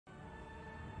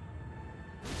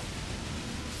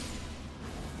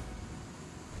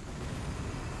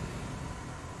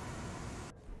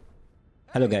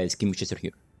Hello guys, Chaser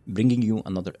here, bringing you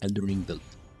another Elden Ring build.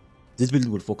 This build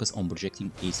will focus on projecting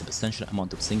a substantial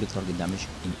amount of single target damage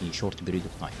in a short period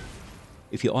of time.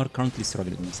 If you are currently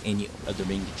struggling with any of Elden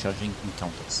Ring challenging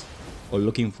encounters, or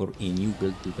looking for a new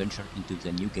build to venture into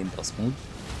the new Game Plus mode,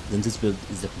 then this build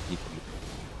is definitely for you.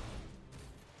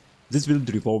 This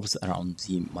build revolves around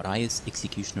the Marais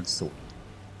Executioner Sword.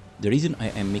 The reason I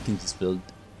am making this build,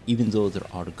 even though there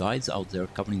are guides out there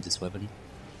covering this weapon,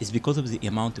 is because of the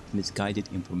amount of misguided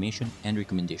information and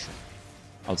recommendation.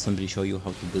 I'll simply show you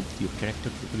how to build your character to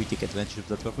fully take advantage of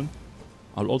that weapon.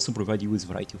 I'll also provide you with a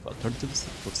variety of alternatives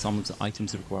for some of the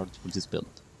items required for this build.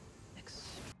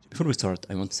 Before we start,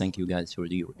 I want to thank you guys for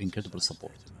your incredible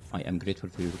support. I am grateful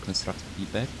for your constructive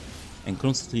feedback and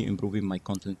constantly improving my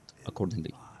content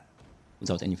accordingly.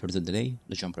 Without any further delay,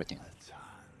 let's jump right in.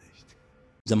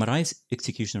 The Marais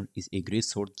Executioner is a great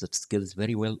sword that scales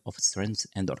very well of strength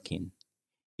and arcane.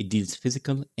 It deals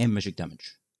physical and magic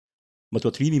damage. But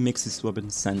what really makes this weapon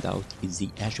stand out is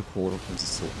the Ash of War of the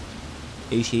sword,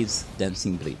 Eochaid's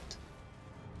dancing blade.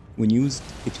 When used,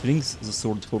 it flings the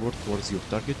sword forward towards your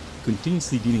target,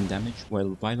 continuously dealing damage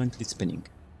while violently spinning.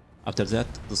 After that,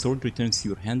 the sword returns to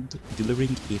your hand,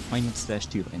 delivering a final slash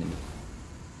to your enemy.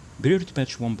 Prior to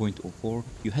patch 1.04,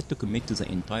 you had to commit to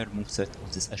the entire moveset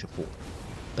of this Ash of War,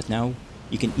 but now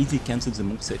you can easily cancel the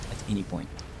moveset at any point,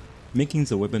 making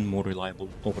the weapon more reliable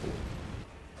overall.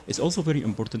 It's also very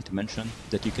important to mention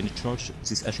that you can charge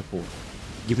this Ash of War,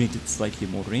 giving it slightly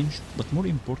more range, but more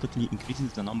importantly increasing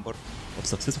the number of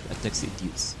successive attacks it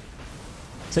deals.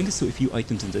 Thanks to a few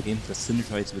items in the game that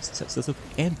synergize with successive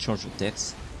and charged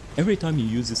attacks, every time you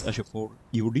use this Ash of War,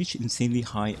 you will reach insanely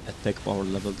high attack power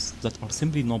levels that are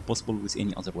simply not possible with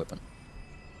any other weapon.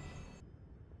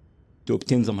 To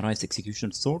obtain the Marais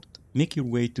Execution Sword, make your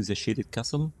way to the shaded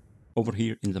castle over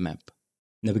here in the map.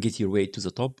 Navigate your way to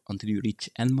the top until you reach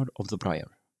Elmer of the Briar.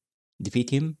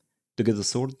 Defeat him to get the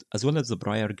sword as well as the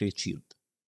Briar Great Shield.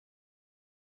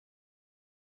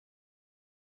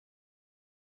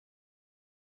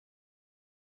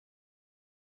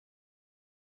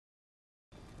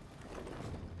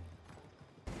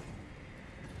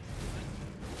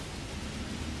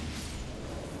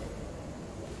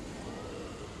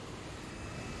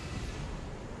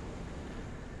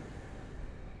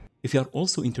 If you are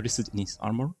also interested in his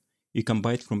armor, you can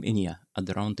buy it from Enya at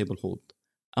the Round Table Hold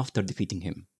after defeating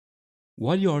him.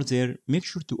 While you are there, make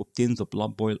sure to obtain the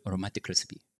Bloodboil Aromatic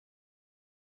recipe.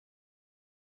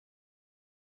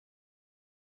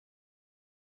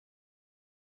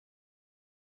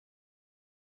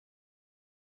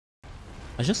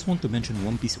 I just want to mention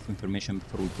one piece of information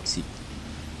before we proceed.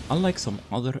 Unlike some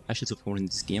other Ashes of War in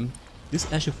this game, this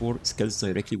Ash of War scales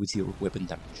directly with your weapon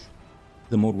damage.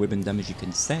 The more weapon damage you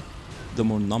can stack, the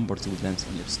more numbers will dance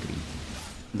on your screen.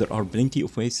 There are plenty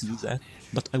of ways to do that,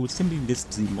 but I will simply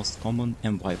list the most common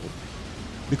and viable,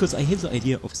 because I hate the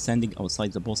idea of standing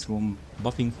outside the boss room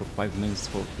buffing for 5 minutes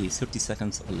for a 30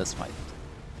 seconds or less fight.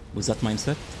 With that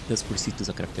mindset, let's proceed to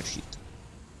the character sheet.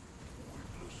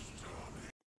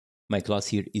 My class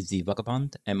here is the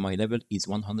Vagabond and my level is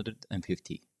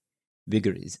 150.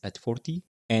 Vigor is at 40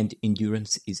 and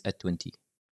Endurance is at 20.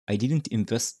 I didn't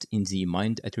invest in the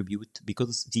Mind attribute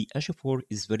because the Ash of War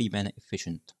is very mana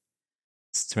efficient.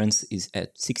 Strength is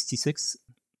at 66.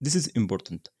 This is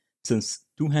important, since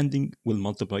two-handing will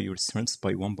multiply your strength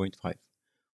by 1.5,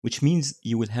 which means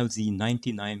you will have the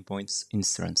 99 points in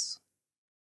strength.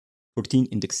 14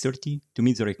 in dexterity to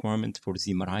meet the requirement for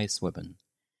the Marais weapon.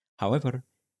 However,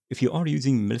 if you are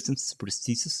using Millicent's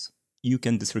prosthesis, you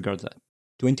can disregard that.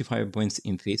 25 points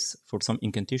in face for some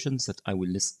incantations that I will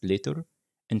list later,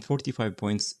 and 45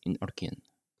 points in Arcane.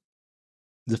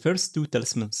 The first two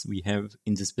talismans we have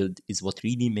in this build is what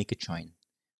really make it shine.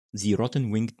 The Rotten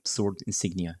Winged Sword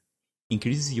Insignia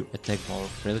increases your attack power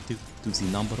relative to the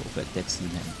number of attacks you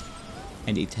land,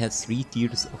 and it has 3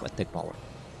 tiers of attack power,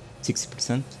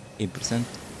 60%, 8%,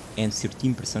 and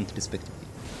 13% respectively.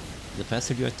 The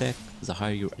faster you attack, the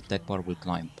higher your attack power will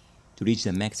climb, to reach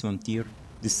the maximum tier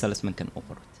this talisman can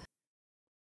offer.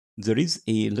 There is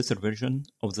a lesser version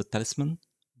of the talisman,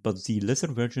 but the lesser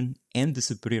version and the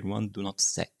superior one do not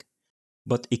stack,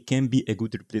 but it can be a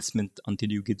good replacement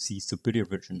until you get the superior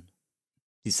version.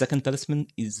 The second talisman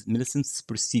is Millicent's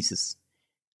prosthesis,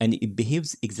 and it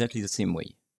behaves exactly the same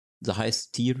way. The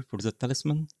highest tier for the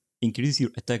talisman increases your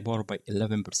attack power by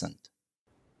 11%.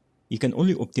 You can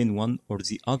only obtain one or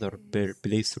the other per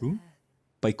playthrough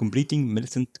by completing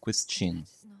Millicent Quest Chain.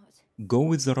 Go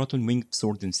with the Rotten Winged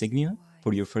Sword Insignia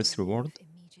for your first reward.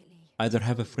 Either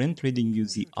have a friend trading you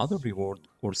the other reward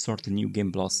or start a new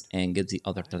Game Plus and get the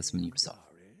other talisman yourself.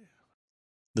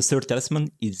 The third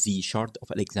talisman is the Shard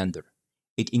of Alexander.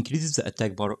 It increases the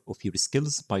attack bar of your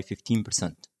skills by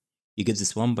 15%. You get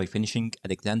this one by finishing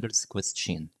Alexander's quest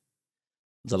chain.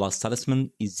 The last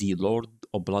talisman is the Lord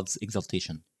of Blood's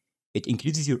Exaltation. It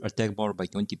increases your attack bar by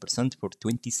 20% for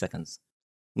 20 seconds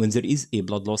when there is a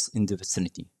blood loss in the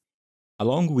vicinity,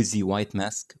 along with the White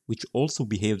Mask, which also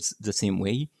behaves the same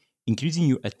way, increasing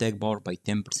your attack bar by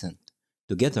 10%.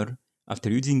 Together, after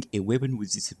using a weapon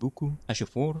with the Seppuku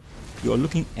Ashifor, you are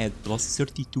looking at plus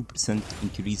 32%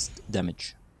 increased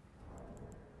damage.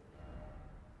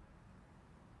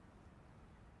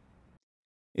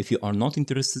 If you are not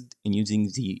interested in using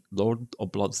the Lord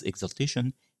of Blood's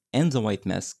Exaltation and the White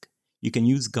Mask, you can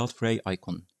use Godfrey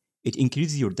Icon. It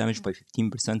increases your damage by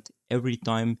 15% every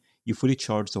time you fully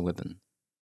charge the weapon.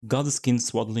 Godskin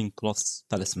Swaddling Cloth's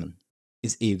Talisman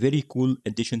is a very cool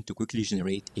addition to quickly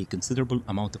generate a considerable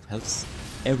amount of health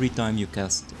every time you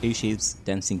cast Eochaid's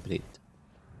Dancing Blade.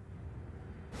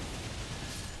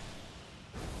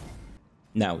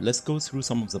 Now let's go through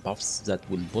some of the buffs that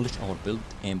will polish our build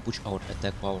and push our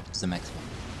attack power to the maximum.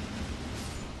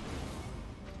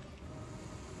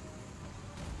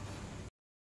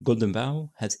 Golden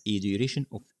Vow has a duration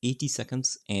of 80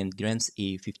 seconds and grants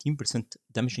a 15%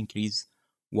 damage increase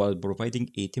while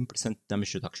providing a 10%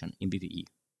 damage reduction in PvE.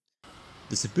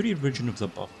 The superior version of the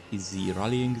buff is the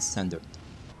Rallying Standard.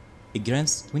 It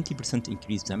grants 20%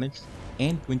 increased damage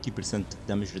and 20%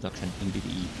 damage reduction in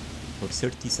PvE for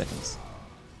 30 seconds.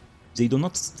 They do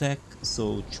not stack,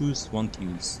 so choose one to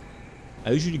use.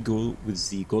 I usually go with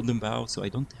the Golden Vow so I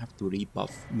don't have to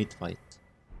rebuff mid-fight.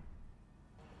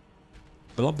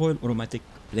 Bloodboil Aromatic,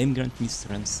 Flame Grant Me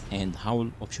Strength, and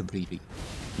Howl of Chivalry.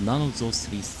 None of those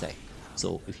three stack,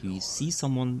 so if you see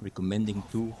someone recommending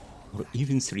 2 or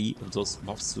even 3 of those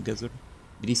buffs together,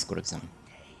 please correct them.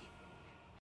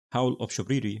 Howl of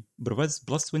Chivalry provides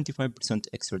plus 25%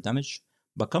 extra damage,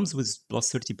 but comes with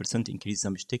plus 30% increased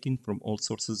damage taken from all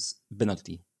sources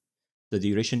penalty. The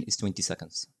duration is 20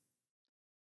 seconds.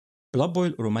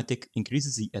 Bloodboil Aromatic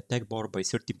increases the attack bar by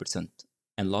 30%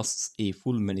 and lasts a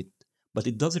full minute, but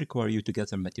it does require you to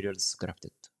gather materials to craft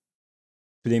it.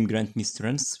 Flame Grant Me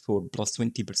Strength for plus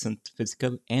 20%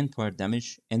 physical and fire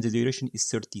damage, and the duration is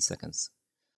 30 seconds.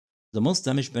 The most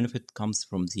damage benefit comes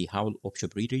from the Howl of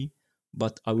Chivalry,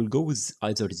 but I will go with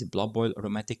either the Bloodboil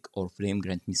Aromatic or Flame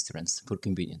Grant Me Strength for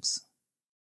convenience.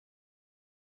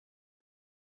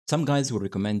 Some guys will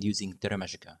recommend using Terra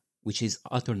Magica, which is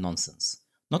utter nonsense.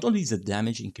 Not only the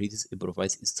damage increases it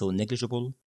provides is so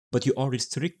negligible, but you are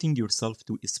restricting yourself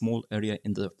to a small area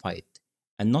in the fight,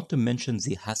 and not to mention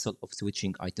the hassle of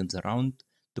switching items around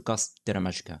to cast Terra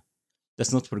Magica.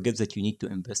 Let's not forget that you need to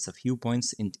invest a few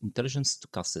points in intelligence to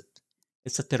cast it.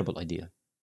 It's a terrible idea.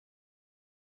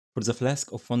 For the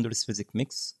Flask of Wondrous Physick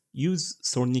mix, use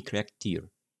Thorny Cracked Tear.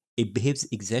 It behaves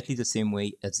exactly the same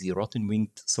way as the Rotten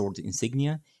Winged Sword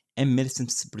Insignia and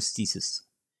Millicent's Prosthesis.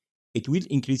 It will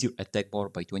increase your attack bar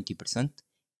by 20%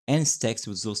 and stacks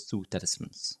with those 2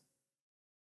 talismans.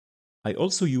 I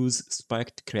also use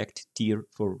Spiked Cracked Tear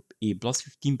for a plus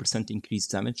 15%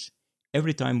 increased damage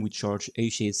every time we charge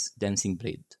Eochaid's Dancing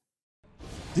Blade.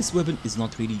 This weapon is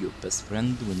not really your best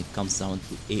friend when it comes down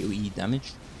to AoE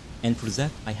damage, and for that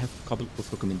I have a couple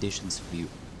of recommendations for you.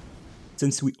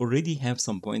 Since we already have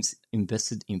some points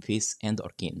invested in Face and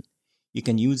Arcane, you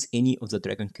can use any of the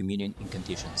Dragon Communion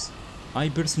incantations. I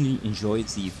personally enjoy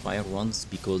the fire ones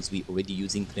because we already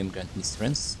using Flame Grant Me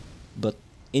Strength, but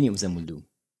any of them will do.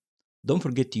 Don't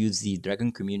forget to use the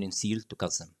Dragon Communion Seal to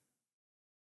cast them.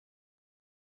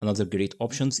 Another great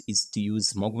option is to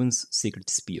use Mogwin's Sacred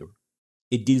Spear.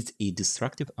 It deals a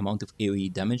destructive amount of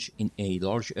AoE damage in a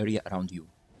large area around you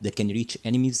that can reach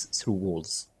enemies through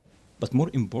walls. But more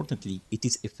importantly, it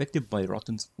is effective by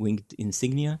Rotten Winged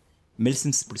Insignia,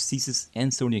 Millicent's Prosthesis,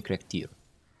 and Thorny Cracked Tear,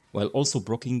 while also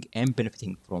blocking and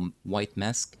benefiting from White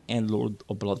Mask and Lord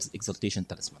of Blood's Exaltation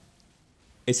Talisman.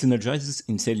 It synergizes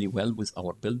insanely well with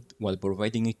our build while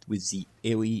providing it with the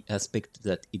AoE aspect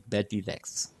that it badly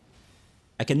lacks.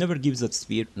 I can never give that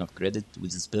spear enough credit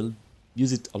with this build.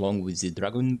 Use it along with the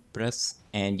Dragon Press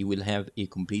and you will have a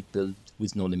complete build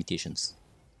with no limitations.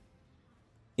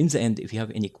 In the end, if you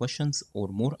have any questions or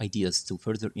more ideas to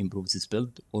further improve this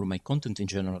build or my content in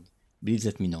general, please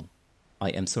let me know. I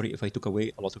am sorry if I took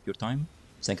away a lot of your time.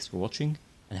 Thanks for watching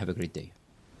and have a great day.